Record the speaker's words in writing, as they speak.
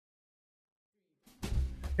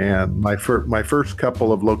And my first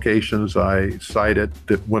couple of locations I cited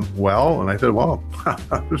that went well, and I said, well,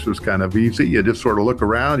 this is kind of easy. You just sort of look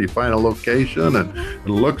around, you find a location, and it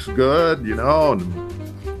looks good, and a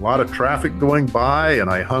lot of traffic going by, and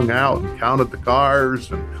I hung out and counted the cars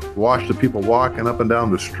and watched the people walking up and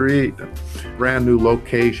down the street. And brand new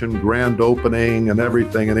location, grand opening and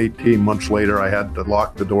everything. And 18 months later, I had to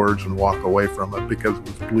lock the doors and walk away from it because it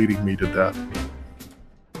was bleeding me to death.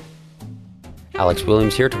 Alex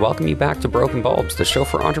Williams here to welcome you back to Broken Bulbs, the show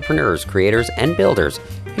for entrepreneurs, creators, and builders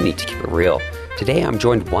who need to keep it real. Today, I'm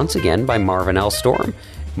joined once again by Marvin L. Storm.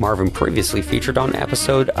 Marvin previously featured on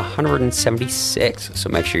episode 176, so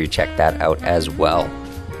make sure you check that out as well.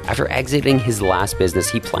 After exiting his last business,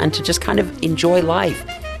 he planned to just kind of enjoy life.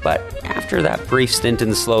 But after that brief stint in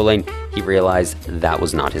the slow lane, he realized that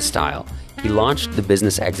was not his style. He launched the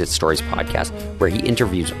Business Exit Stories podcast, where he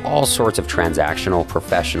interviews all sorts of transactional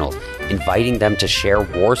professionals, inviting them to share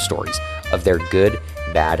war stories of their good,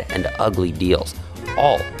 bad, and ugly deals,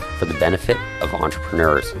 all for the benefit of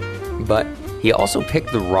entrepreneurs. But he also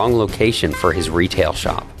picked the wrong location for his retail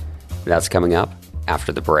shop. That's coming up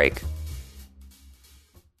after the break.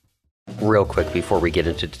 Real quick before we get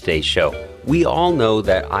into today's show, we all know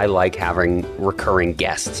that I like having recurring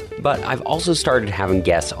guests, but I've also started having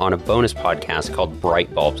guests on a bonus podcast called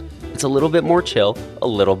Bright Bulbs. It's a little bit more chill, a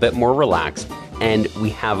little bit more relaxed, and we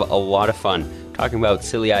have a lot of fun talking about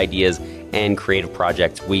silly ideas and creative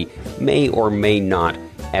projects we may or may not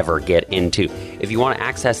ever get into. If you want to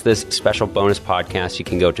access this special bonus podcast, you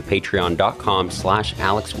can go to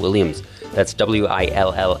patreon.com/Alex Williams. That's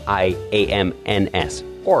WILLIAMNS.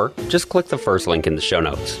 Or just click the first link in the show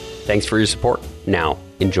notes. Thanks for your support. Now,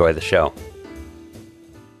 enjoy the show.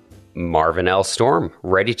 Marvin L. Storm,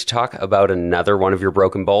 ready to talk about another one of your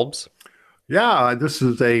broken bulbs? Yeah, this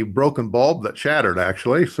is a broken bulb that shattered,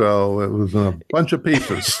 actually. So it was a bunch of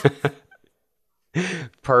pieces.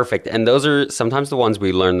 Perfect. And those are sometimes the ones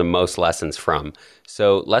we learn the most lessons from.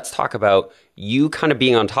 So let's talk about you kind of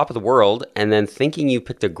being on top of the world and then thinking you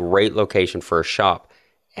picked a great location for a shop.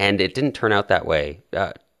 And it didn't turn out that way.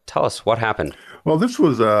 Tell us what happened. Well, this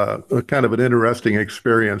was a kind of an interesting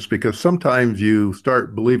experience because sometimes you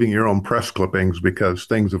start believing your own press clippings because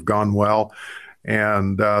things have gone well.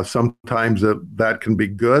 And sometimes that can be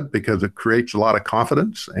good because it creates a lot of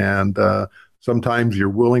confidence. And sometimes you're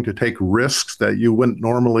willing to take risks that you wouldn't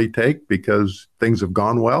normally take because things have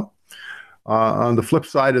gone well. On the flip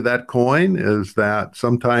side of that coin is that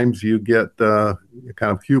sometimes you get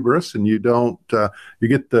kind of hubris and you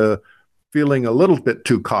get the feeling a little bit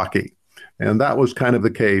too cocky. And that was kind of the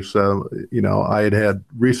case. I had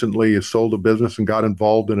recently sold a business and got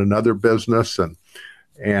involved in another business and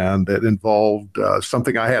it involved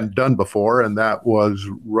something I hadn't done before, and that was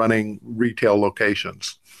running retail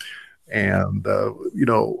locations. And,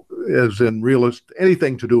 as in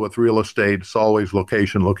anything to do with real estate, it's always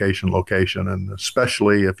location, location, location. And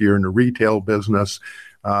especially if you're in the retail business,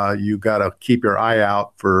 you got to keep your eye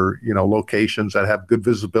out for, locations that have good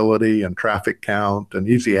visibility and traffic count and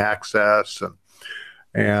easy access.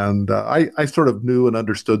 And I sort of knew and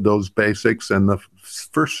understood those basics. And the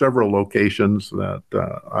first several locations that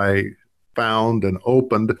I found and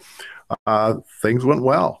opened, things went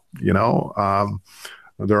well,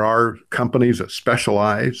 There are companies that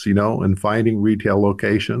specialize, in finding retail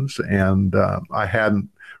locations, and I hadn't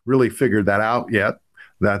really figured that out yet,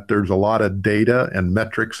 that there's a lot of data and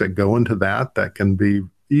metrics that go into that can be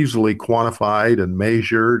easily quantified and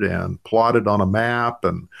measured and plotted on a map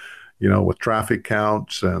and, with traffic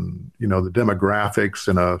counts and, the demographics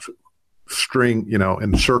in a string,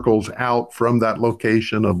 in circles out from that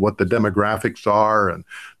location of what the demographics are and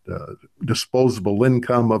the disposable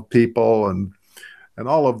income of people and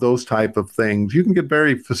all of those type of things. You can get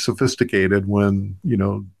very sophisticated when,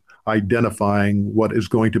 identifying what is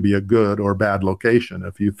going to be a good or bad location.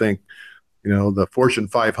 If you think, the Fortune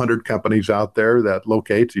 500 companies out there that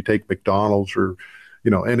locates, you take McDonald's or,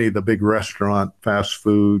 any of the big restaurant, fast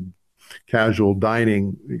food, casual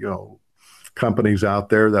dining, companies out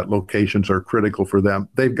there that locations are critical for them.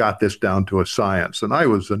 They've got this down to a science. And I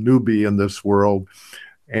was a newbie in this world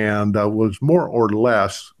and was more or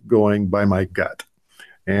less going by my gut.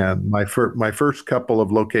 And my first couple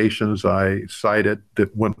of locations I cited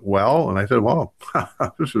that went well. And I said, well,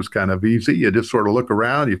 this is kind of easy. You just sort of look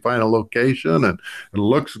around, you find a location and it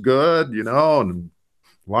looks good, and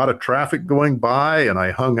a lot of traffic going by. And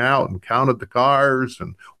I hung out and counted the cars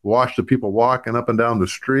and watched the people walking up and down the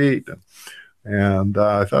street. And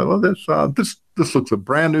I thought, well, this looks a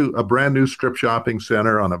brand new strip shopping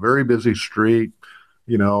center on a very busy street,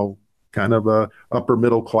 kind of a upper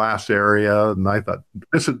middle class area. And I thought,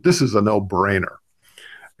 this is a no-brainer.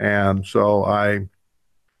 And so I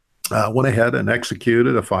went ahead and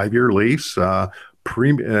executed a 5-year lease. In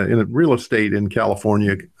real estate in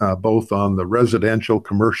California, both on the residential,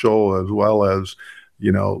 commercial, as well as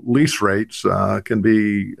lease rates can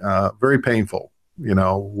be very painful.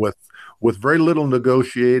 With very little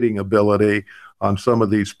negotiating ability on some of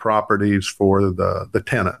these properties for the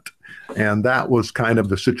tenant. And that was kind of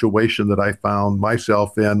the situation that I found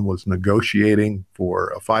myself in, was negotiating for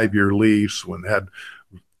a 5-year lease when had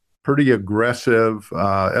pretty aggressive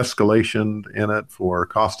escalation in it for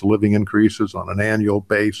cost of living increases on an annual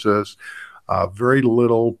basis. Very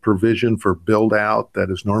little provision for build out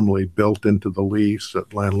that is normally built into the lease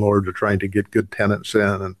that landlords are trying to get good tenants in,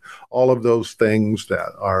 and all of those things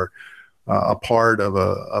that are a part of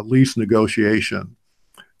a lease negotiation.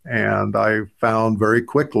 And I found very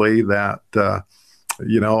quickly that,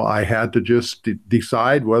 I had to just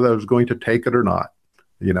decide whether I was going to take it or not.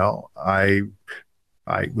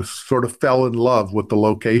 I was sort of fell in love with the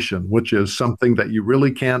location, which is something that you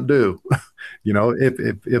really can't do.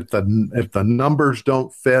 If the numbers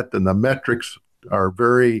don't fit and the metrics are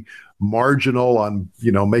very marginal on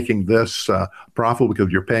making this profitable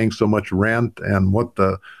because you're paying so much rent and what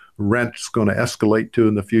the rent's going to escalate to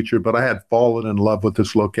in the future. But I had fallen in love with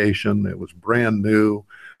this location. It was brand new.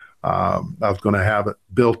 I was going to have it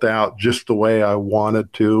built out just the way I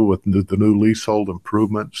wanted to with the new leasehold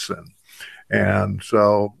improvements. And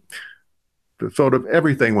so sort of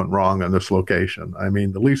everything went wrong on this location. I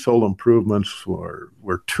mean, the leasehold improvements were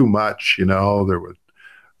too much. There was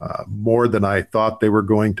more than I thought they were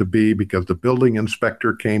going to be because the building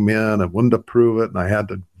inspector came in and wouldn't approve it, and I had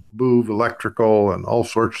to move electrical and all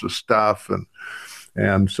sorts of stuff.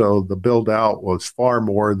 And so the build out was far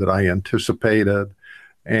more than I anticipated.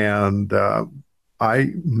 And I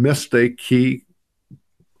missed a key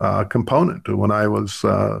component when I was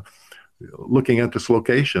looking at this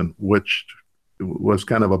location, which was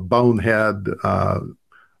kind of a bonehead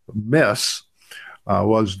miss,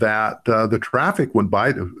 was that the traffic went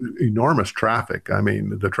by, enormous traffic. I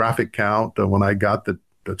mean, the traffic count, when I got the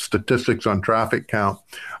statistics on traffic count,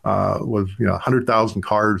 was 100,000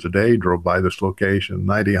 cars a day drove by this location,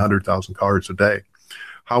 100,000 cars a day.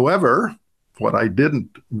 However, what I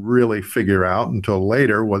didn't really figure out until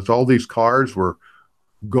later was all these cars were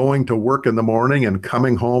going to work in the morning and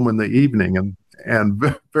coming home in the evening,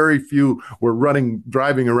 and very few were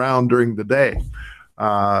driving around during the day.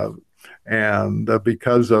 And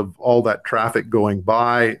because of all that traffic going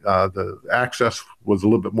by, the access was a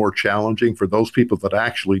little bit more challenging for those people that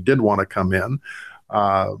actually did want to come in.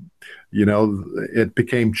 It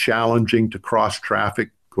became challenging to cross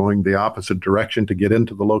traffic going the opposite direction to get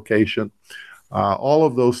into the location. All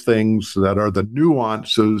of those things that are the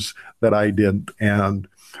nuances that I did. And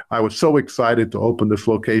I was so excited to open this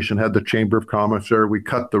location, had the Chamber of Commerce there. We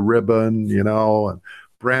cut the ribbon, and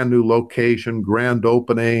brand new location, grand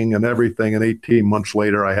opening and everything. And 18 months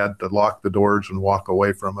later, I had to lock the doors and walk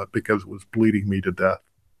away from it because it was bleeding me to death.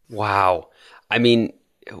 Wow. I mean,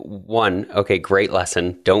 great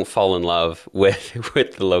lesson. Don't fall in love with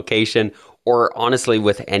the location, or honestly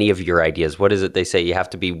with any of your ideas. What is it they say? You have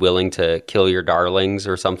to be willing to kill your darlings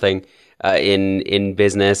or something in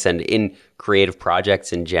business and in creative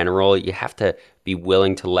projects in general. You have to be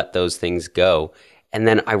willing to let those things go. And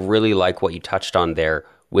then I really like what you touched on there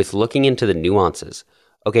with looking into the nuances.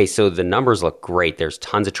 Okay, so the numbers look great. There's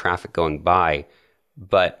tons of traffic going by,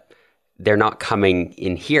 but they're not coming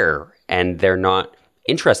in here, and they're not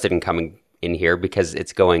interested in coming in here because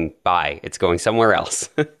it's going by. It's going somewhere else.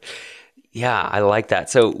 Yeah, I like that.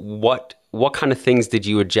 So what kind of things did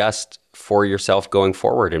you adjust for yourself going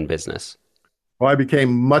forward in business? Well, I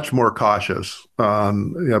became much more cautious,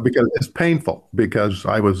 because it's painful, because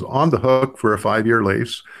I was on the hook for a 5-year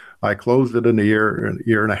lease. I closed it in a year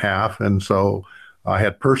and a half. And so I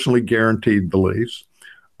had personally guaranteed the lease.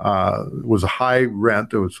 It was a high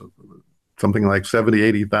rent. It was something like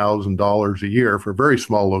 $70,000, $80,000 a year for a very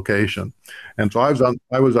small location. And so I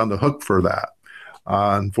was on the hook for that.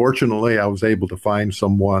 Unfortunately, I was able to find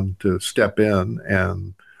someone to step in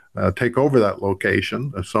and take over that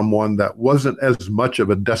location, someone that wasn't as much of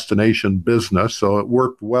a destination business, so it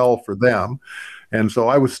worked well for them. And so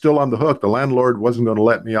I was still on the hook. The landlord wasn't going to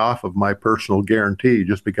let me off of my personal guarantee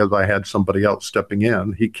just because I had somebody else stepping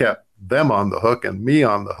in. He kept them on the hook and me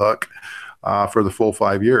on the hook for the full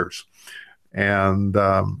 5 years. And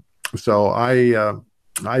so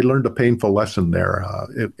I learned a painful lesson there.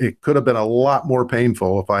 It could have been a lot more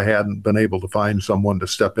painful if I hadn't been able to find someone to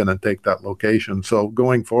step in and take that location. So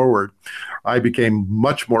going forward, I became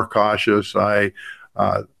much more cautious. I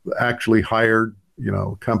actually hired,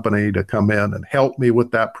 a company to come in and help me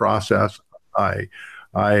with that process. I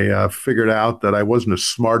I figured out that I wasn't as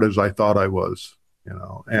smart as I thought I was,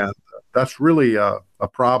 and that's really a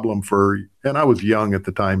problem and I was young at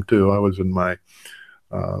the time too. I was in my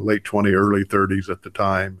late 20s, early 30s at the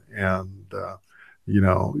time. And,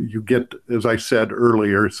 you get, as I said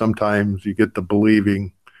earlier, sometimes you get the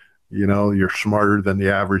believing, you're smarter than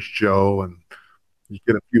the average Joe, and you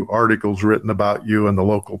get a few articles written about you in the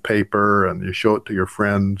local paper, and you show it to your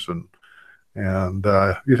friends, and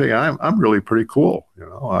you think I'm really pretty cool.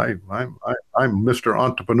 I'm Mr.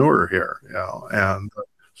 Entrepreneur here, and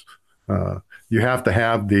you have to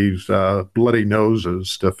have these bloody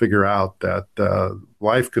noses to figure out that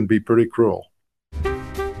life can be pretty cruel.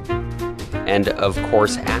 And of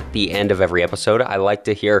course, at the end of every episode, I like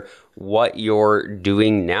to hear what you're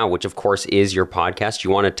doing now, which of course is your podcast. You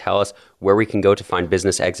want to tell us where we can go to find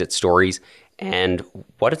business exit stories and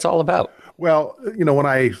what it's all about. Well, when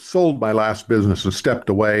I sold my last business and stepped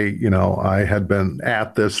away, I had been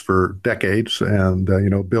at this for decades and,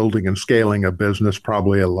 building and scaling a business,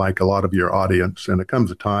 probably like a lot of your audience. And it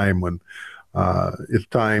comes a time when it's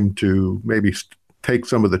time to maybe take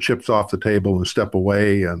some of the chips off the table and step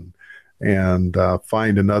away and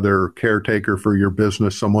find another caretaker for your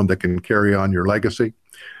business, someone that can carry on your legacy.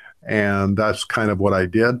 And that's kind of what I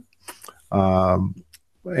did.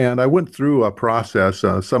 And I went through a process.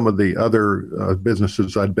 Some of the other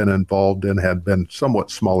businesses I'd been involved in had been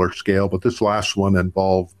somewhat smaller scale, but this last one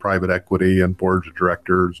involved private equity and boards of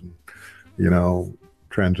directors and,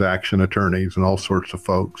 transaction attorneys and all sorts of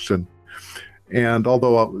folks. And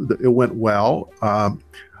although it went well,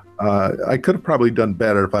 I could have probably done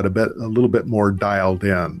better if I'd have been a little bit more dialed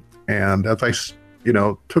in. And as I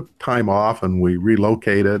took time off and we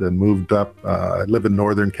relocated and moved up. I live in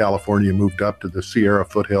Northern California, moved up to the Sierra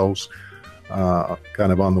foothills,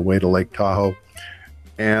 kind of on the way to Lake Tahoe.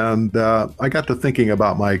 And I got to thinking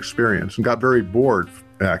about my experience and got very bored,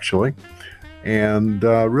 actually, and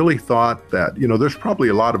really thought that, there's probably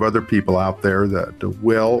a lot of other people out there that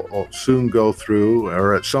will soon go through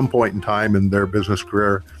or at some point in time in their business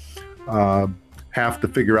career have to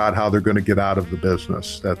figure out how they're going to get out of the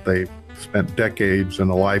business that they spent decades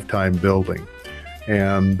and a lifetime building.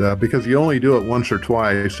 And because you only do it once or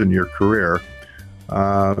twice in your career,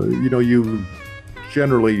 you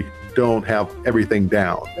generally don't have everything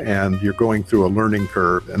down and you're going through a learning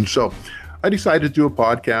curve. And so I decided to do a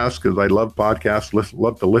podcast because I love podcasts,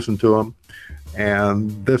 love to listen to them.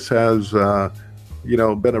 And this has,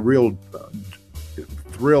 been a real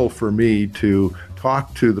thrill for me to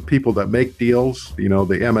talk to the people that make deals,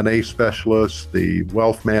 the M&A specialists, the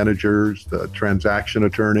wealth managers, the transaction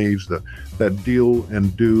attorneys that deal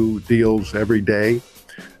and do deals every day.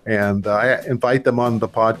 And I invite them on the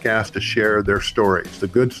podcast to share their stories, the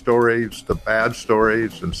good stories, the bad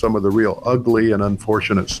stories, and some of the real ugly and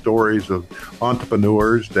unfortunate stories of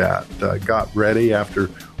entrepreneurs that got ready after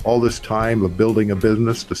all this time of building a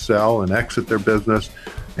business to sell and exit their business.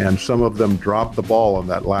 And some of them dropped the ball on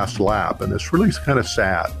that last lap. And it's really kind of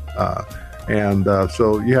sad.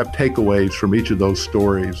 So you have takeaways from each of those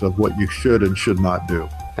stories of what you should and should not do.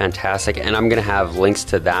 Fantastic. And I'm going to have links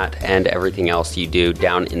to that and everything else you do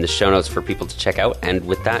down in the show notes for people to check out. And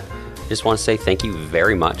with that, I just want to say thank you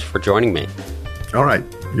very much for joining me. All right.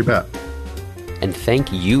 You bet. And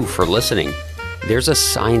thank you for listening. There's a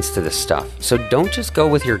science to this stuff. So don't just go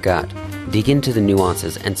with your gut. Dig into the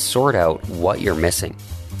nuances and sort out what you're missing.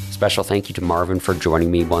 Special thank you to Marvin for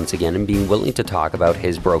joining me once again and being willing to talk about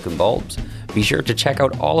his broken bulbs. Be sure to check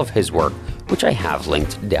out all of his work, which I have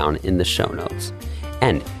linked down in the show notes.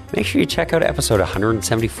 And make sure you check out episode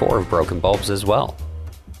 174 of Broken Bulbs as well.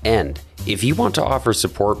 And if you want to offer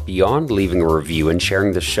support beyond leaving a review and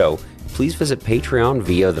sharing the show, please visit Patreon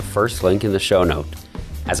via the first link in the show note.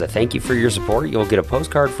 As a thank you for your support, you'll get a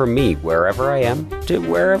postcard from me wherever I am to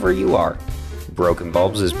wherever you are. Broken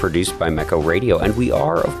Bulbs is produced by Mecco Radio, and we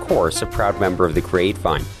are, of course, a proud member of the Create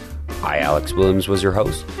Vine. I, Alex Williams, was your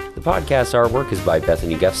host. The podcast artwork is by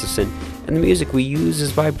Bethany Gustafson, and the music we use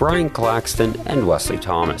is by Brian Claxton and Wesley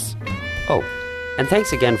Thomas. Oh, and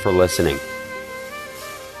thanks again for listening.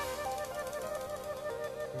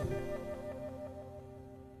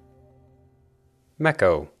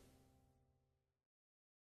 Mecco.